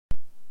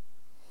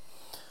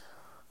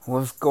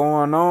What's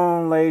going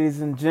on, ladies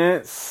and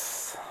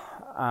gents?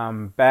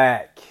 I'm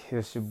back.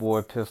 It's your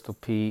boy Pistol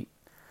Pete,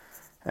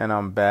 and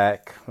I'm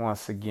back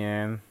once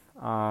again.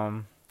 I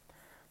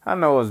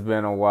know it's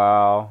been a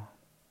while.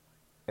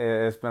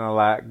 It's been a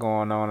lot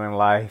going on in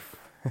life.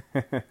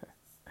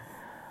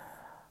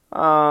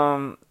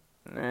 um,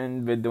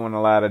 and been doing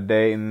a lot of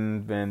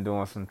dating, been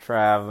doing some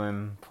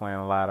traveling, playing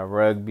a lot of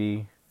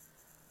rugby.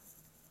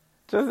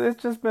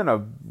 It's just been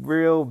a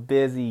real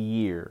busy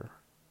year.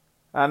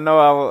 I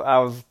know I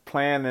was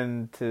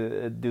planning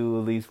to do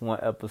at least one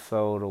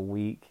episode a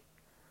week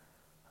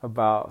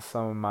about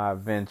some of my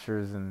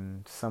adventures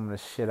and some of the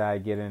shit I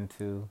get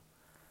into,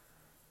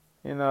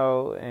 sometimes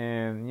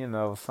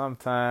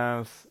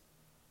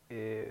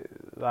a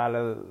lot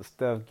of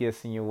stuff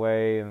gets in your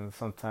way, and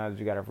sometimes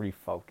you gotta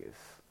refocus.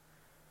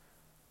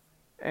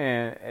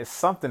 And it's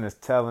something that's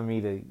telling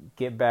me to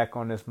get back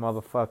on this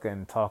motherfucker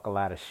and talk a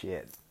lot of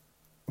shit.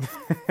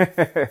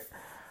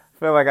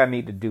 Feel like I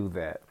need to do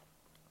that.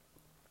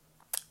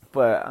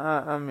 But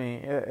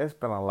it's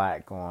been a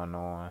lot going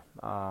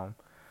on.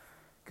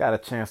 Got a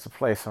chance to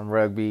play some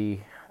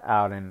rugby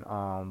out in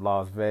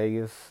Las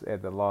Vegas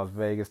at the Las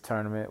Vegas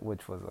tournament,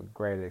 which was a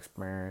great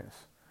experience.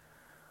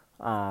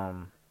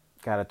 Got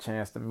a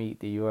chance to meet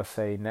the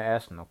USA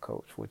national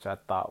coach, which I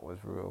thought was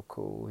real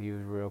cool. He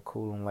was real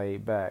cool and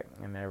laid back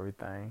and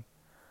everything.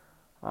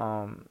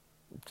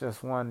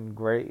 Just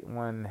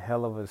one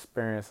hell of an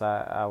experience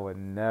I would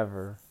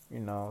never,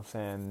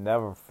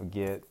 never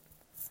forget.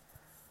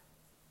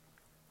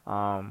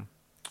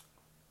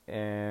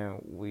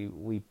 And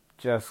we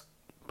just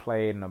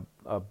played in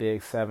a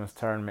Big Sevens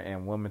tournament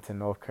in Wilmington,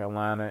 North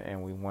Carolina,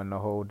 and we won the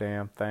whole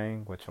damn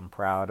thing, which I'm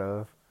proud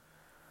of.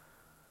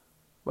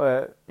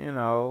 But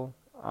I'm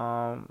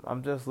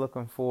just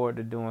looking forward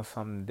to doing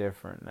something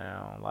different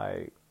now.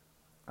 Like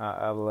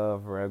I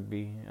love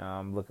rugby.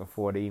 I'm looking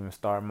forward to even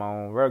starting my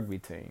own rugby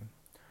team.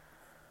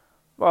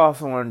 But I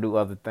also want to do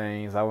other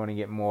things. I want to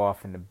get more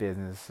off into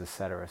business,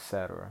 etc.,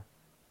 etc.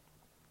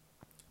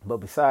 But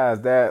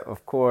besides that,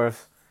 of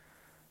course,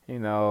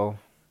 been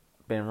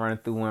running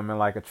through women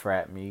like a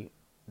trap meet.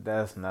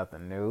 That's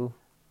nothing new.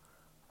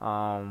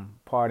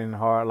 Partying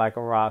hard like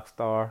a rock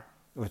star,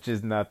 which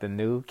is nothing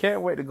new.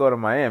 Can't wait to go to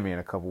Miami in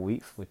a couple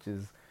weeks, which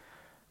is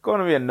going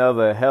to be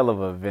another hell of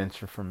an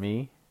adventure for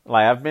me.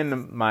 Like, I've been to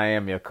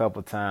Miami a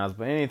couple times,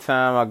 but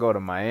anytime I go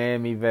to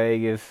Miami,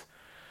 Vegas,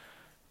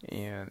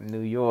 New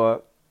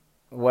York,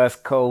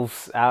 West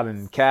Coast, out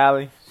in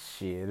Cali,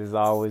 shit, there's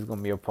always going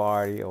to be a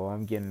party or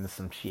I'm getting into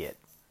some shit.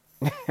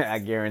 I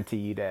guarantee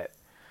you that.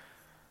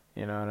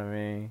 You know what I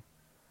mean?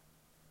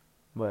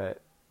 But,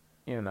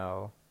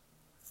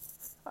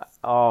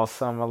 all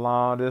summer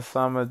long, this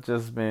summer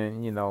just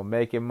been,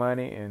 making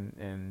money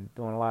and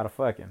doing a lot of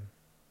fucking.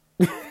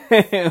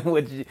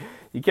 Which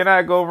you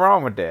cannot go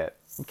wrong with that.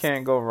 You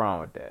can't go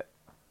wrong with that.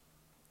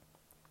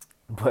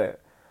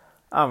 But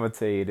I'm going to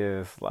tell you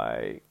this,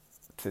 like,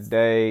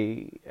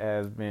 today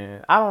has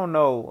been, I don't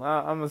know,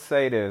 I'm going to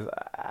say this,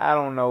 I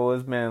don't know,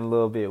 it's been a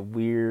little bit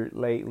weird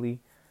lately.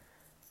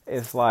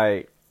 It's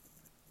like,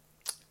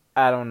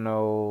 I don't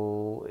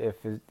know if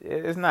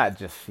it's not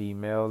just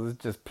females,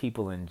 it's just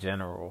people in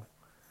general.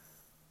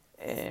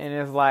 And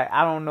it's like,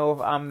 I don't know if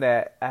I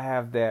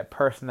have that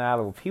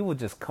personality where people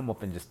just come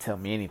up and just tell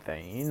me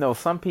anything.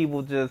 Some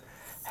people just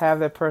have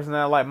that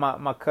personality. Like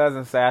my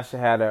cousin said I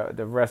should have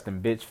the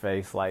resting bitch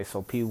face, like,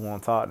 so people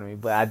won't talk to me.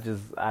 But I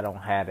don't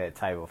have that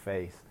type of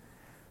face.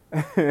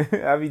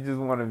 I just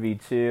want to be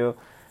chill.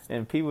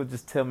 And people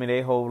just tell me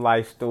their whole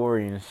life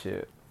story and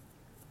shit.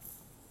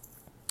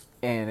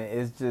 And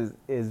it's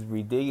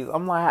ridiculous.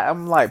 I'm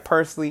like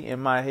personally in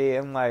my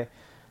head, I'm like,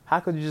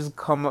 how could you just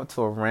come up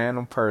to a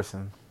random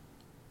person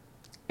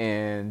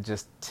and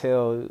just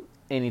tell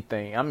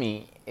anything? I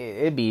mean,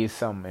 it'd be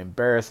some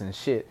embarrassing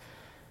shit.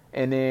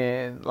 And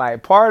then,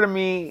 like, part of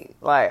me,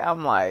 like,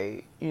 I'm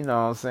like, you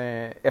know what I'm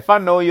saying? If I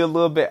know you a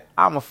little bit,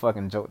 I'ma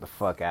fucking joke the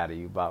fuck out of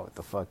you about what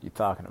the fuck you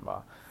talking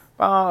about.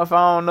 If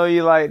I don't know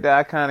you like that,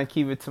 I kind of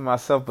keep it to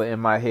myself. But in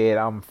my head,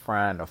 I'm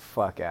frying the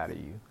fuck out of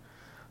you.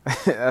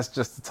 That's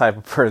just the type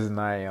of person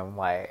I am.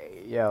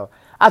 Like, yo,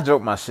 I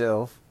joke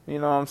myself. You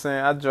know what I'm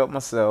saying? I joke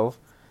myself.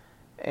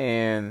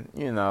 And,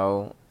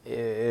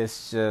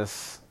 it's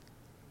just,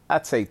 I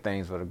take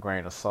things with a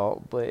grain of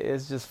salt. But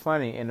it's just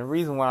funny. And the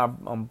reason why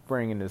I'm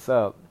bringing this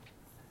up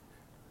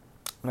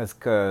is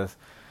because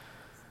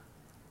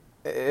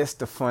it's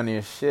the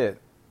funniest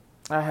shit.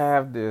 I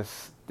have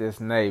this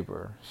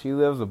neighbor. She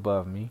lives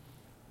above me.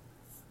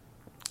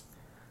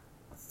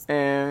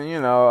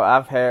 And,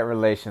 I've had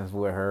relations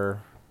with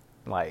her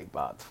like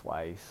about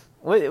twice,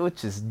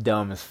 which is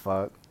dumb as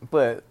fuck,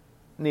 but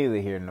neither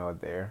here nor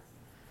there.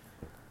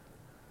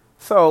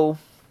 So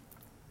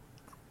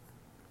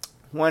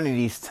one of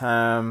these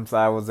times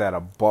I was at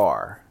a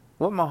bar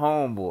with my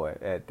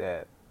homeboy at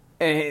that.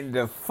 And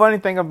the funny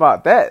thing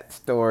about that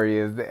story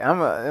is that I'm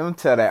gonna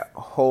tell that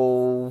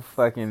whole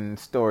fucking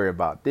story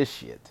about this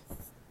shit.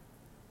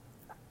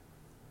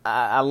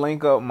 I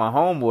link up with my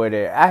homeboy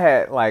there. I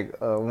had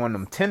like one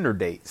of them Tinder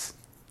dates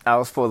I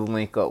was supposed to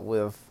link up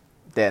with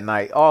that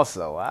night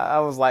also. I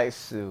was like,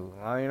 shoot, you know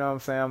what I'm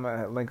saying? I'm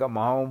gonna link up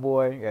my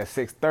homeboy at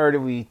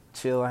 6:30. We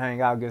chill,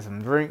 hang out, get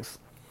some drinks.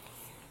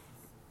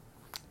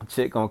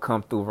 Chick gonna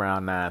come through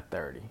around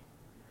 9:30.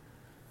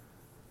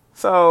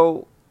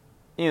 So,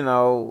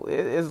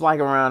 it's like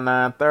around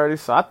 9:30.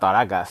 So I thought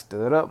I got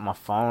stood up. My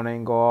phone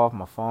ain't go off.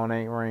 My phone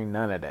ain't ring.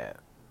 None of that.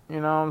 You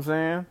know what I'm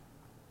saying?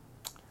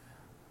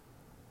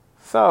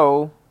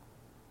 So,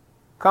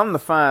 come to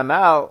find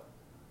out,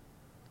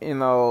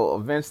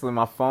 eventually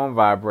my phone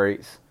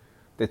vibrates.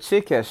 The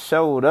chick has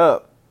showed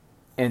up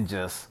and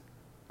just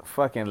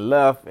fucking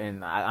left,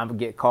 and I'm gonna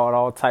get called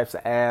all types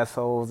of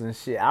assholes and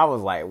shit. I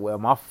was like, well,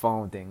 my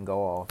phone didn't go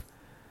off.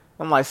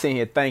 I'm like sitting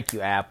here, thank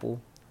you, Apple,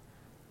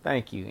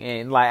 thank you.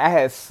 And like I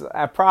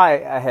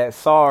had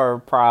saw her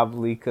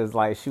probably because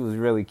like she was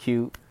really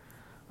cute.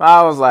 But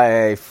I was like,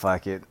 hey,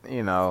 fuck it,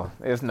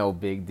 it's no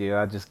big deal.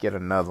 I just get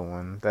another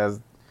one. That's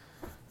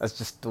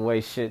just the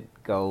way shit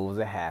goes.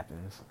 It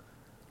happens.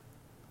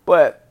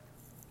 But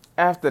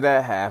after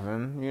that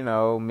happened, me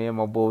and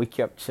my boy, we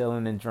kept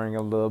chilling and drinking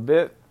a little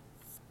bit.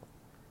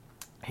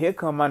 Here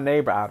come my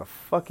neighbor out of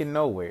fucking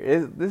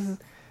nowhere.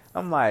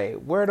 I'm like,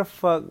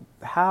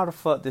 how the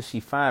fuck did she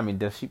find me?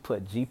 Does she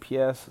put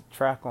GPS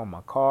track on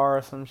my car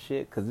or some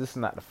shit? Because this is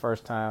not the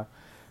first time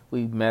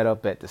we met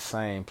up at the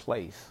same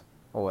place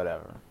or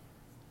whatever.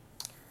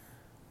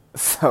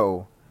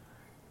 So,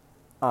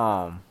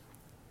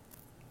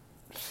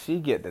 she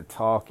get to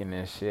talking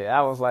and shit.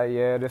 I was like,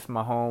 yeah, this is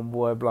my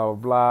homeboy, blah, blah,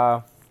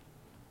 blah.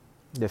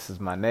 This is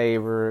my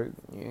neighbor,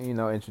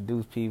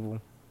 introduce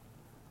people.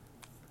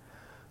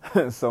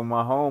 So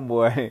my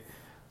homeboy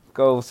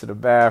goes to the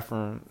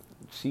bathroom.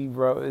 She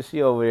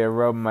over there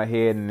rubbing my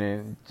head and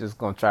then just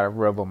gonna try to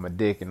rub on my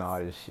dick and all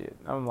this shit.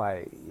 I'm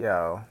like,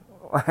 yo,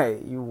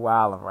 like you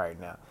wilding right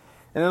now.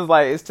 And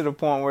it's to the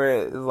point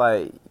where it's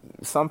like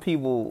some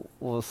females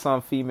or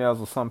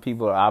some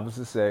people are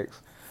opposite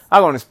sex.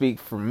 I'm gonna speak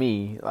for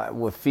me, like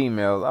with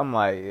females. I'm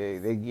like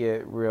they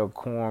get real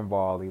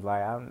cornbally.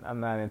 Like I'm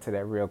not into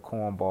that real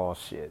cornball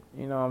shit.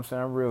 You know what I'm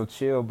saying? I'm real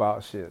chill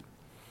about shit.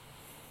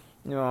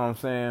 You know what I'm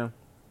saying?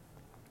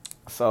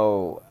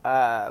 So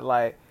I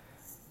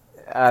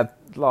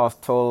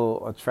lost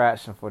total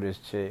attraction for this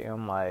chick.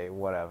 I'm like,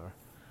 whatever.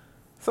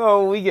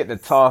 So we get to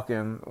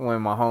talking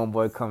when my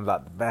homeboy comes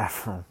out the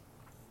bathroom.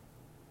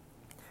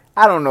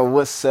 I don't know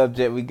what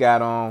subject we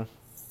got on,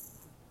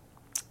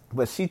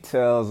 but she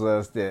tells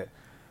us that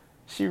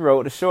she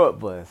rode the short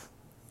bus.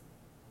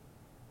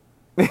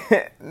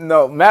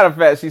 No, matter of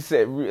fact, she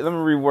said, let me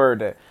reword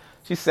that.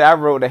 She said, I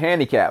rode the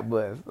handicap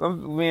bus.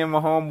 Me and my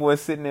homeboy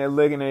sitting there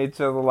looking at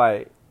each other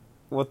like,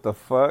 what the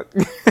fuck?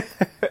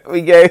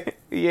 we gave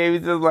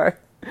each other like,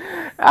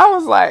 I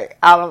was like,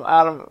 out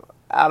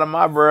of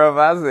my breath,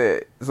 I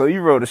said, so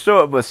you rode the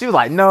short bus? She was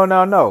like,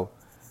 no.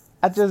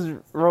 I just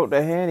rode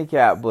the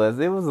handicap bus.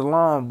 It was a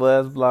long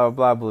bus, blah,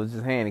 blah, but it was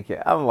just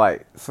handicap. I'm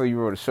like, so you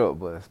rode a short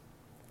bus?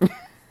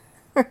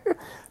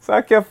 So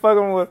I kept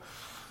fucking with her.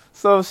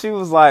 So she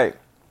was like,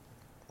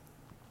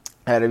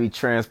 had to be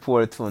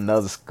transported to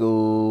another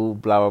school,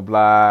 blah, blah,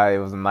 blah. It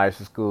was a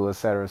nicer school, et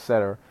cetera, et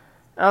cetera.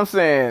 And I'm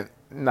saying,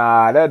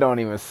 nah, that don't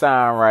even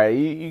sound right.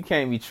 You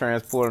can't be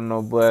transporting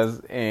no bus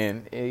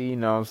and, you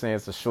know what I'm saying,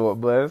 it's a short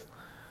bus.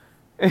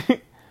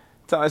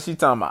 She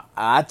talking about,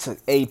 I took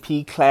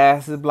AP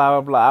classes, blah,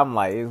 blah, blah. I'm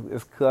like,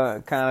 it's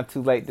kind of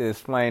too late to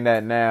explain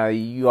that now.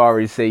 You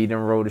already say you done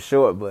rode a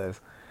short bus.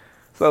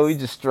 So we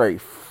just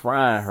straight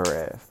frying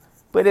her ass.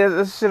 But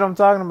that's shit I'm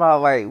talking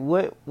about. Like,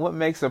 what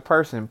makes a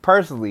person,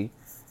 personally,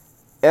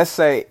 let's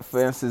say,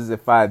 for instance,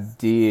 if I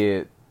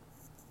did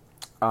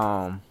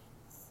ride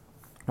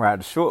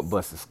the short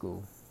bus to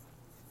school,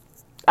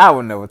 I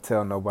would never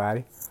tell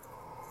nobody.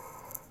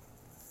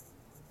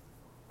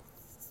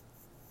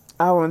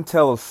 I wouldn't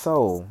tell a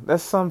soul.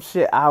 That's some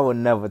shit I would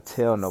never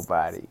tell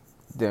nobody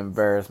to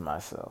embarrass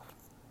myself.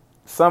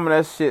 Some of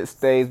that shit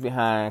stays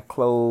behind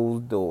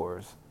closed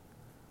doors.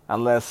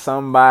 Unless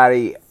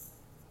somebody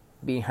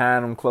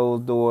behind them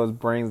closed doors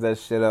brings that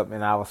shit up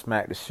and I will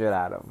smack the shit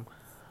out of them.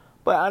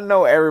 But I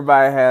know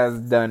everybody has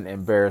done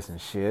embarrassing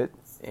shit.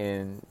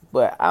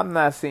 But I'm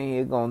not sitting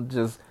here going to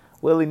just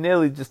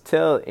willy-nilly just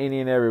tell any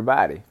and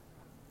everybody.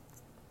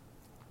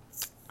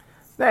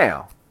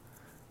 Now,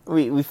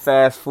 we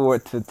fast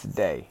forward to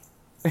today.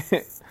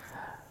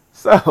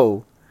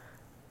 So,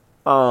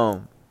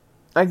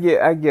 I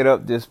get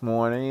up this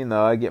morning,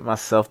 I get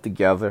myself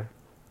together.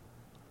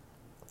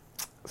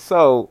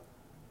 So,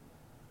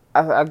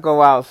 I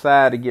go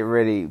outside to get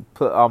ready,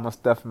 put all my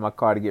stuff in my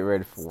car to get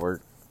ready for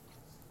work.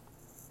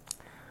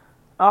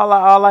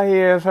 All I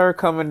hear is her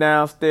coming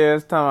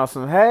downstairs talking about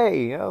some,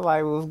 hey. I was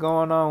like, what's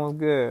going on? What's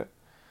good?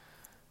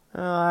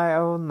 I'm like,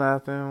 oh,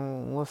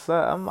 nothing. What's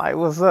up? I'm like,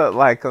 what's up?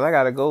 Like, because I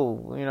got to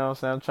go. You know what I'm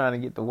saying? I'm trying to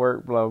get to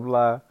work, blah,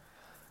 blah.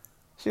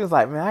 She was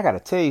like, man, I got to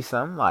tell you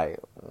something. I'm like,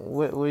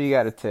 what do you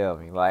got to tell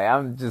me? Like,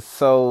 I'm just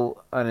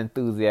so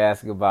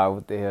unenthusiastic about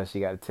what the hell she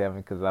got to tell me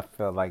because I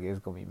felt like it's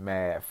going to be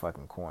mad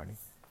fucking corny.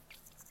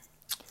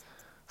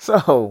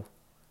 So,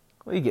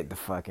 we get to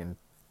fucking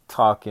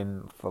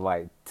talking for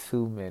like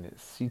 2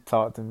 minutes. She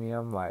talked to me.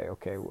 I'm like,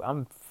 okay,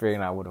 I'm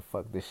figuring out what the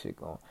fuck this shit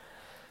going.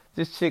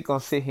 This chick gonna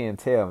sit here and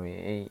tell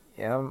me,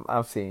 and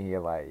I'm sitting here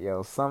like,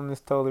 yo, something is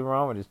totally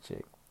wrong with this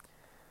chick.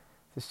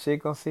 This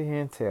chick gonna sit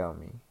here and tell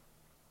me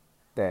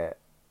that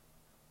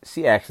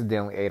she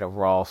accidentally ate a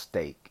raw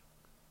steak.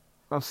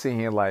 I'm sitting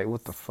here like,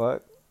 what the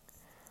fuck?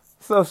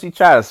 So she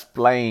tried to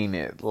explain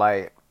it,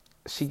 like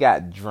she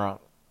got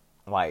drunk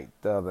like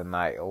the other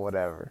night or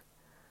whatever,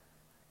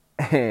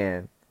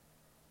 and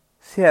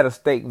she had a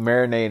steak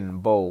marinated in a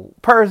bowl.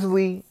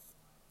 Personally,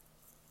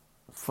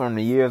 from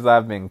the years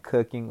I've been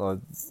cooking, or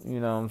you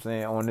know what I'm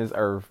saying, on this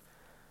earth,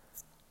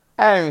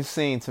 I haven't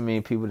seen too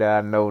many people that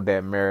I know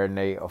that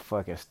marinate a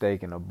fucking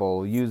steak in a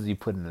bowl. Usually you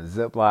put in a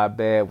Ziploc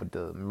bag with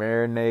the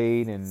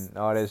marinade and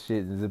all that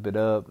shit, and zip it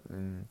up,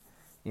 and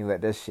you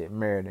let that shit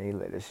marinate, you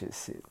let that shit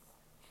sit.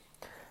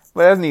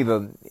 But that's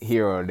neither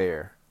here or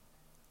there.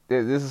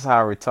 This is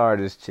how retarded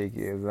this chick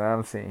is.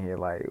 I'm sitting here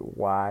like,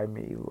 why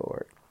me,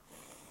 Lord?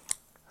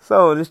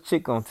 So this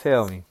chick gonna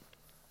tell me,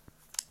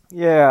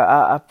 yeah,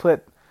 I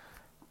put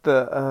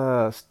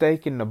the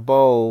steak in the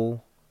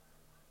bowl,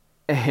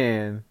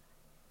 and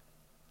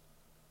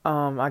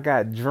I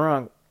got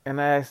drunk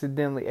and I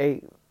accidentally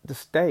ate the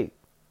steak.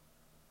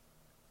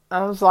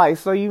 I was like,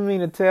 so you mean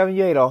to tell me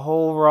you ate a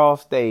whole raw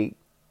steak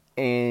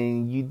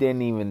and you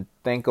didn't even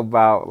think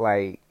about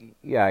like,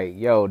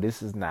 yo,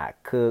 this is not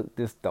cooked,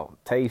 this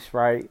don't taste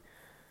right?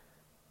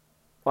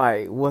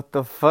 Like, what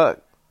the fuck?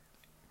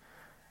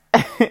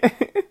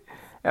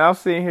 And I'm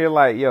sitting here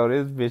like, yo,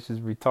 this bitch is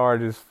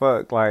retarded as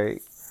fuck.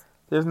 Like,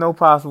 there's no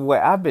possible way.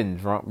 I've been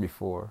drunk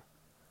before,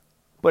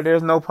 but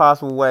there's no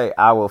possible way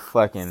I will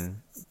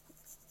fucking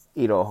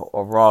eat a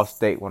raw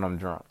steak when I'm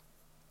drunk.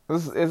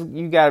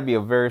 You gotta be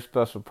a very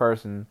special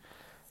person.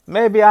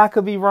 Maybe I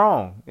could be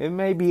wrong. It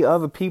may be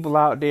other people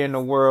out there in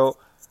the world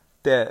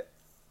that,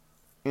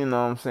 you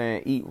know what I'm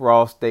saying, eat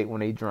raw steak when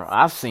they drunk.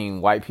 I've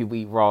seen white people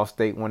eat raw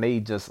steak when they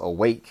just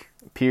awake,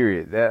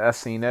 period. I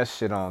seen that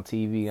shit on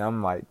TV.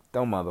 I'm like,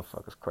 them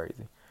motherfuckers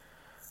crazy.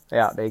 They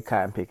out there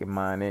cotton picking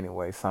mine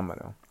anyway, some of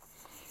them.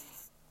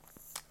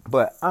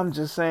 But I'm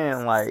just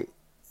saying, like,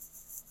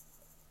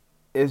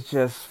 it's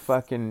just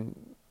fucking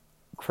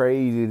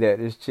crazy that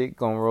this chick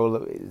gonna roll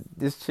up.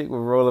 This chick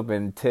will roll up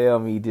and tell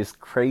me this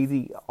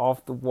crazy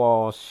off the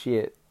wall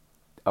shit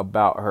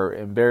about her,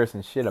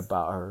 embarrassing shit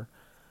about her,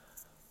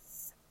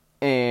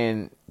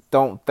 and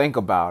don't think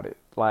about it.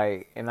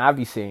 Like, and I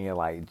be sitting here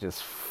like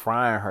just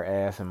frying her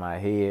ass in my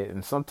head,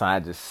 and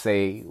sometimes I just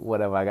say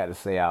whatever I got to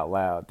say out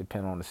loud,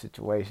 depending on the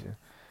situation.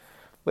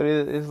 But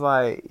it's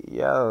like,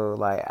 yo,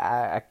 like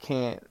I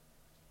can't.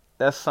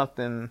 That's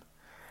something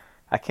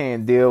I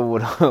can't deal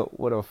with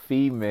with a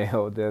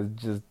female that's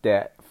just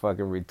that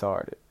fucking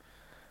retarded.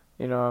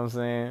 You know what I'm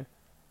saying?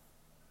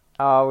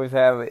 I always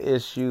have an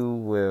issue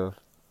with.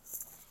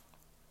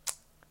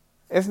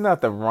 It's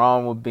nothing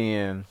wrong with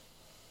being.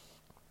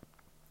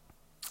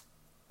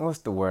 What's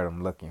the word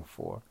I'm looking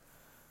for?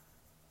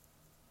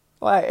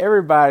 Like,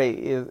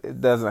 everybody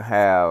doesn't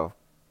have,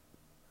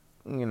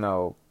 you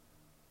know,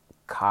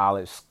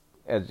 college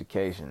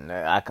education.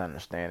 I can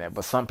understand that,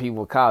 but some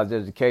people, college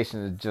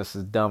education is just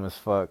as dumb as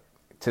fuck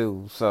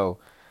too. So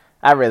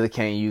I really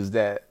can't use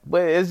that.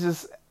 But it's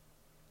just,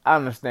 I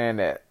understand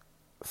that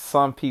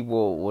some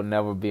people will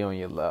never be on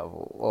your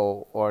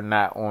level, or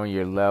not on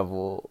your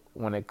level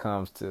when it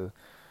comes to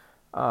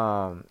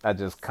I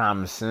just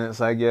common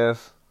sense, I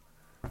guess,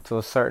 to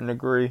a certain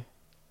degree.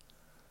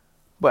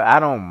 But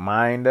I don't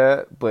mind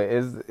that. But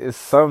it's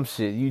some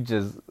shit you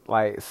just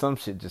like. Some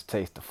shit just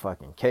tastes the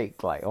fucking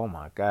cake. Like, oh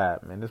my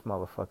god, man, this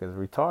motherfucker is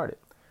retarded.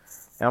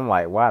 And I'm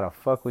like, why the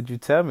fuck would you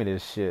tell me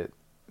this shit?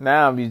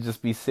 Now you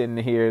just be sitting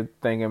here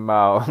thinking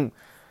about,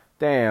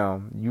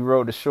 damn, you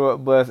rode the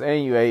short bus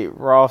and you ate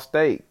raw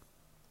steak.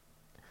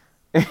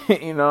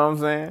 You know what I'm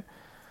saying?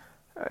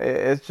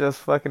 It's just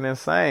fucking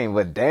insane.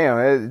 But damn,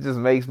 it just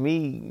makes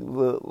me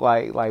look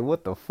like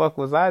what the fuck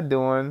was I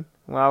doing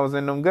when I was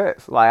in them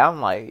guts? Like,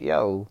 I'm like,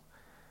 yo,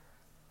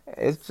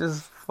 it's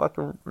just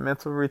fucking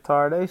mental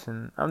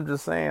retardation. I'm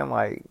just saying,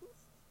 like,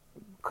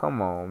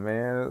 come on,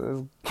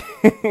 man.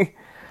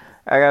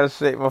 I gotta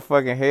shake my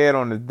fucking head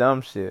on this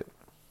dumb shit.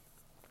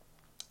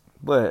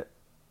 But,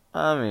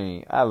 I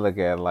mean, I look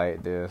at it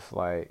like this,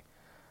 like,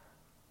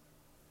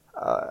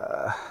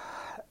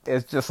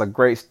 it's just a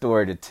great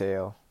story to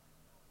tell.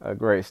 A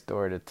great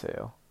story to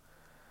tell.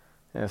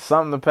 And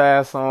something to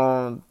pass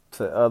on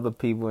to other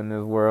people in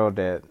this world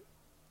that,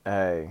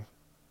 hey,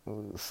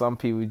 some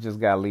people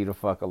just gotta leave the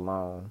fuck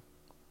alone.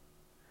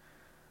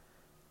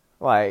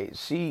 Like,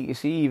 she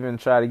even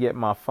tried to get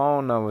my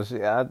phone number.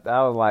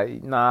 I was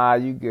like, nah,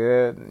 you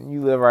good.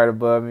 You live right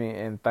above me,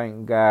 and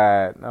thank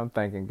God. I'm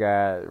thanking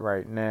God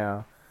right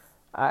now.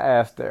 I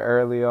asked her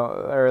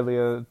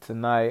earlier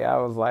tonight. I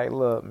was like,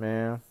 look,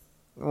 man,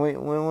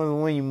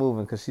 when you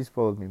moving? Because she's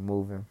supposed to be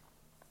moving.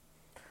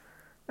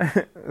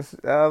 I was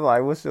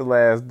like, what's your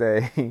last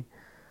day?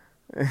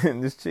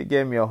 And this chick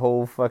gave me a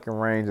whole fucking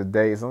range of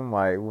dates. I'm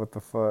like, what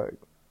the fuck?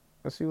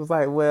 And she was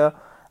like, well,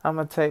 I'm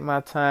going to take my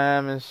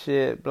time and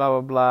shit, blah,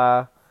 blah,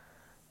 blah.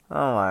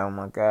 I'm like, oh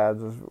my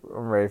God,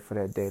 I'm ready for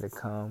that day to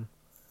come.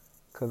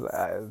 Cause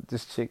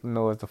this chick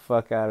knows the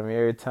fuck out of me.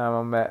 Every time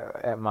I'm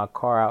at my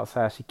car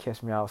outside, she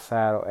catch me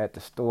outside or at the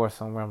store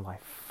somewhere. I'm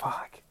like,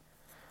 fuck.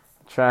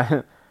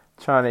 Trying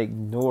trying to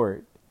ignore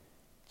it.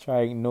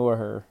 Try to ignore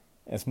her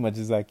as much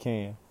as I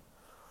can.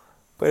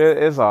 But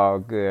it's all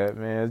good,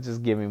 man. It's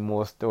just giving me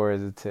more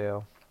stories to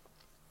tell.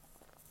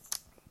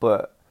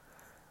 But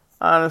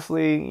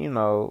honestly,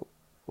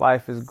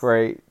 life is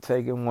great.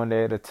 Take it one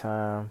day at a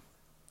time.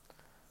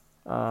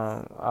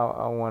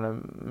 I want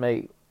to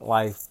make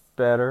life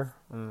better.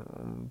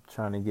 I'm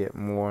trying to get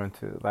more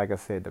into, like I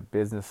said, the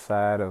business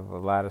side of a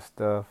lot of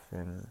stuff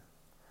and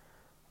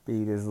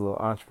be this little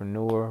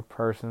entrepreneur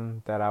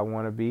person that I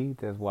want to be.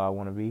 That's what I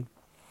want to be.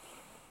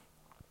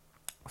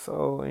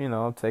 So,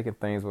 I'm taking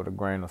things with a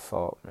grain of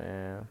salt,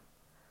 man.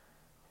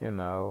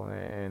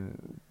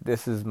 And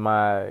this is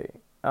my,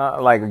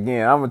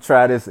 again, I'm going to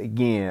try this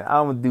again.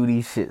 I'm going to do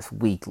these shits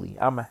weekly.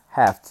 I'm going to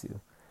have to.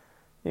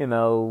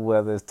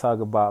 Whether it's talk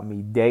about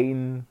me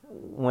dating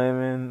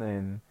women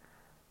and,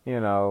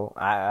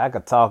 I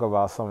could talk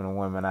about some of the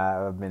women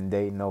I've been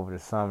dating over the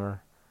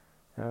summer.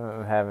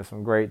 Having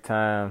some great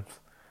times.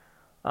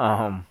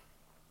 From,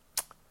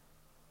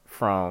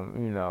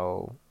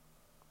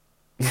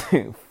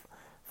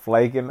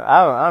 flaking.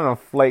 I done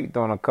flaked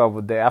on a couple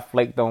of days. I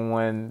flaked on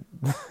one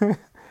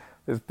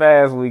this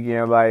past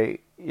weekend.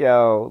 Like,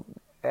 yo,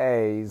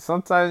 hey,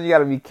 sometimes you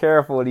gotta be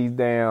careful with these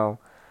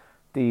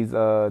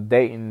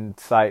dating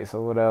sites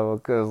or whatever,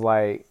 cause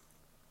like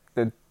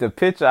the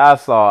picture I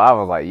saw, I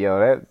was like, yo,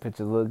 that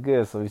picture look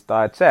good. So we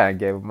started chatting,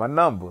 gave her my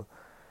number.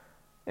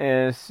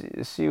 And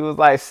she was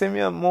like, send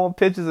me more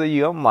pictures of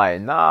you. I'm like,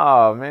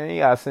 nah, man, you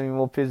gotta send me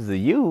more pictures of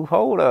you.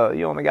 Hold up,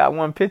 you only got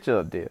one picture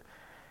up there.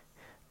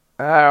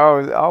 I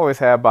always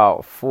have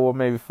about 4,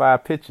 maybe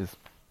 5 pictures.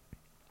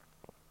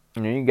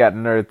 You got the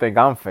nerve to think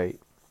I'm fake.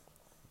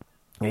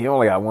 And you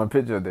only got one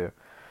picture up there.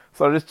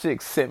 So this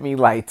chick sent me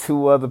like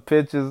 2 other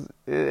pictures.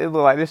 It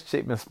looked like this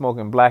chick been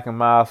smoking Black and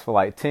Milds for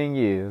like 10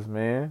 years,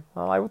 man.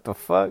 I'm like, what the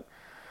fuck?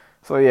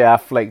 So yeah, I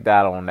flaked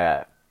out on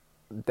that.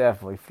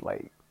 Definitely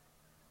flaked.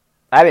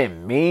 I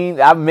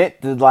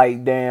meant to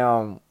like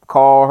damn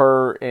call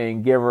her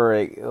and give her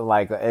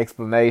an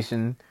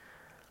explanation.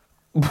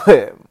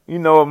 But you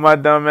know what my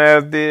dumb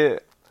ass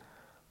did?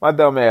 My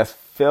dumb ass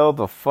fell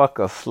the fuck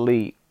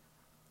asleep.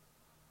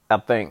 I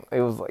think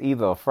it was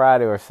either a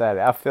Friday or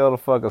Saturday. I fell the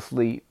fuck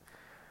asleep.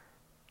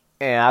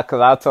 And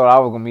cause I told her I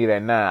was gonna meet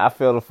at 9. I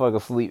fell the fuck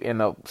asleep,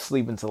 ended up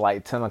sleeping till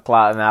like 10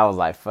 o'clock, and I was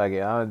like, fuck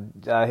it.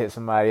 I hit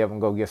somebody up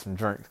and go get some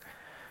drinks.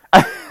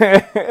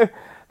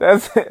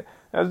 That's it.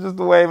 That's just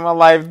the way my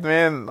life's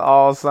been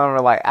all summer.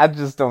 Like, I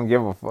just don't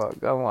give a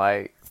fuck. I'm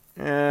like,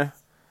 I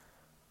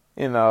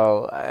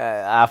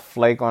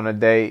flake on a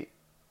date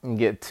and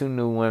get 2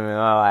 new women.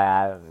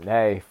 I'm like,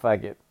 hey,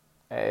 fuck it.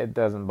 It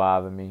doesn't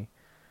bother me.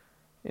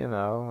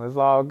 It's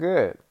all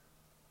good.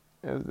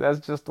 That's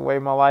just the way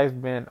my life's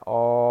been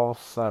all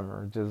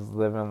summer. Just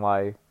living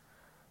life.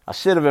 I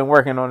should have been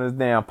working on this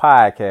damn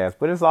podcast,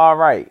 but it's all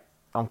right.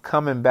 I'm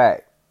coming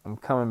back. And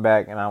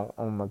I'm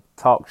going to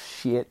talk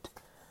shit.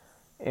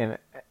 And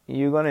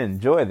you're going to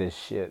enjoy this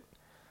shit.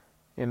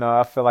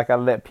 I feel like I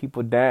let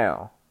people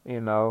down.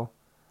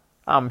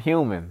 I'm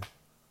human.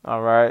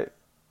 All right.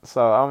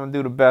 So I'm going to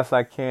do the best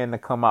I can to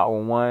come out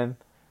with one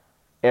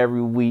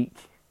every week.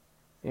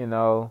 And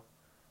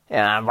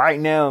right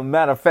now,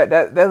 matter of fact,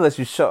 that lets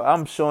you show.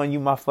 I'm showing you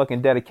my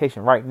fucking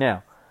dedication right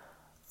now.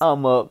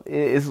 I'm up.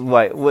 It's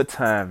like, what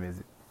time is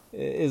it?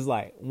 It's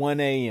like 1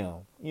 a.m.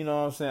 You know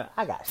what I'm saying?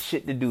 I got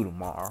shit to do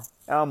tomorrow.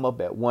 I'm up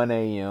at 1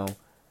 a.m.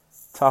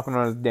 talking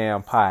on this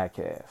damn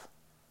podcast.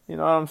 You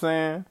know what I'm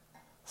saying?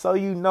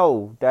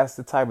 So that's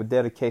the type of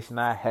dedication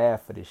I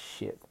have for this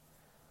shit.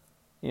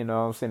 You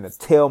know what I'm saying? To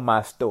tell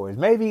my stories.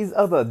 Maybe there's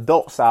other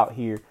adults out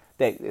here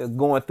that are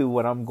going through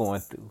what I'm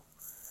going through.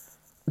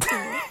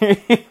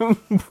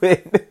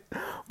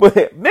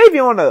 but maybe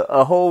on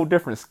a whole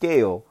different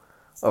scale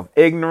of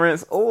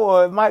ignorance,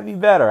 or it might be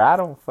better. I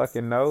don't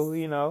fucking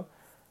know.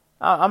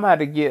 I'm gonna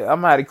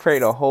have to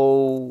create a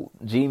whole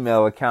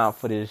Gmail account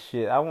for this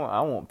shit. I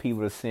want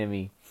people to send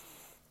me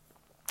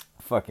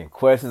fucking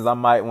questions I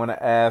might want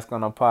to ask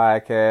on a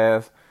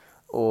podcast,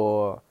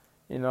 or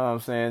you know what I'm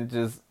saying,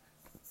 just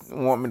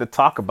want me to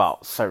talk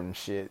about certain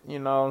shit. You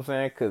know what I'm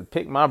saying? Cause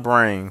pick my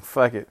brain.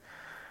 Fuck it.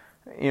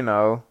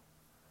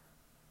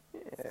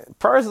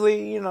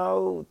 Personally,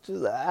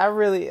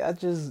 I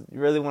just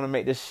really want to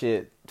make this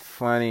shit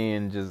funny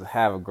and just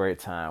have a great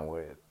time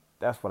with it.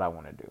 That's what I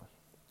want to do.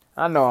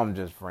 I know I'm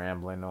just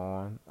rambling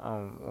on.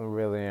 I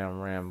really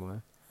am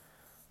rambling.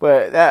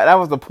 But that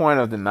was the point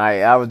of the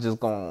night. I was just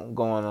going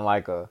on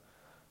like a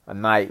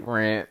night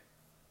rant,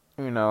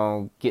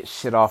 get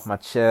shit off my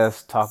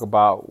chest, talk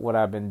about what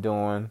I've been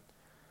doing.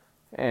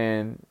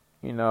 And,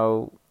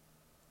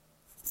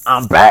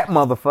 I'm back,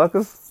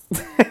 motherfuckers.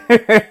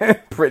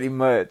 Pretty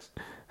much.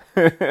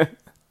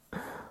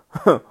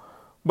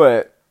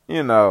 But,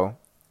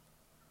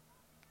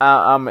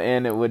 I'm going to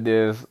end it with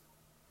this.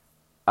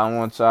 I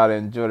want y'all to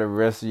enjoy the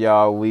rest of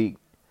y'all week.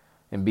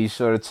 And be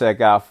sure to check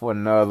out for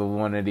another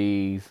one of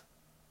these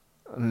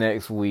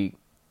next week.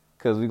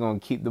 Because we're going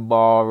to keep the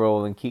ball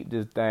rolling, keep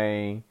this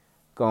thing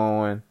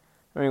going.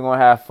 We're going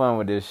to have fun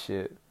with this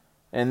shit.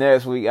 And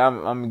next week,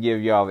 I'm going to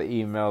give y'all the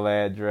email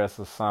address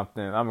or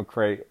something. I'm going to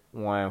create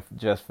one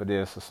just for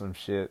this or some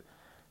shit.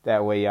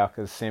 That way y'all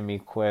can send me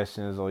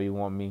questions or you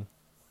want me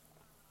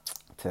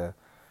to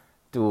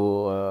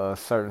do a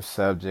certain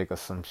subject or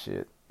some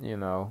shit. You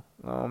know,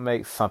 I'll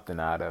make something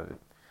out of it.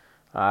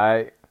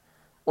 Alright?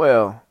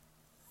 Well,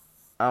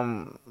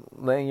 I'm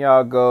letting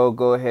y'all go.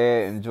 Go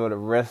ahead, enjoy the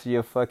rest of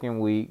your fucking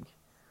week.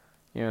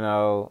 You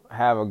know,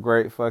 have a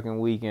great fucking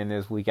weekend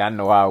this week. I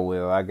know I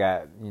will. I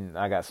got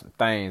some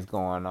things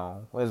going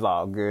on. It's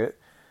all good.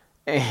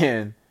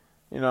 And,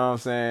 you know what I'm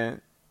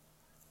saying?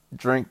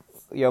 Drink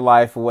your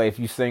life away. If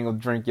you single,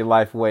 drink your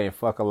life away and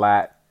fuck a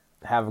lot.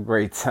 Have a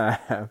great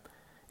time.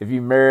 If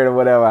you married or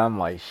whatever, I'm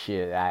like,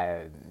 shit,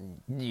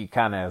 you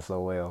kind of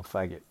SOL.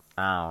 Fuck it.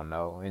 I don't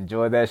know.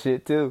 Enjoy that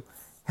shit too.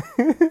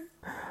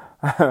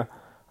 All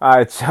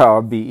right,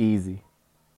 y'all. Be easy.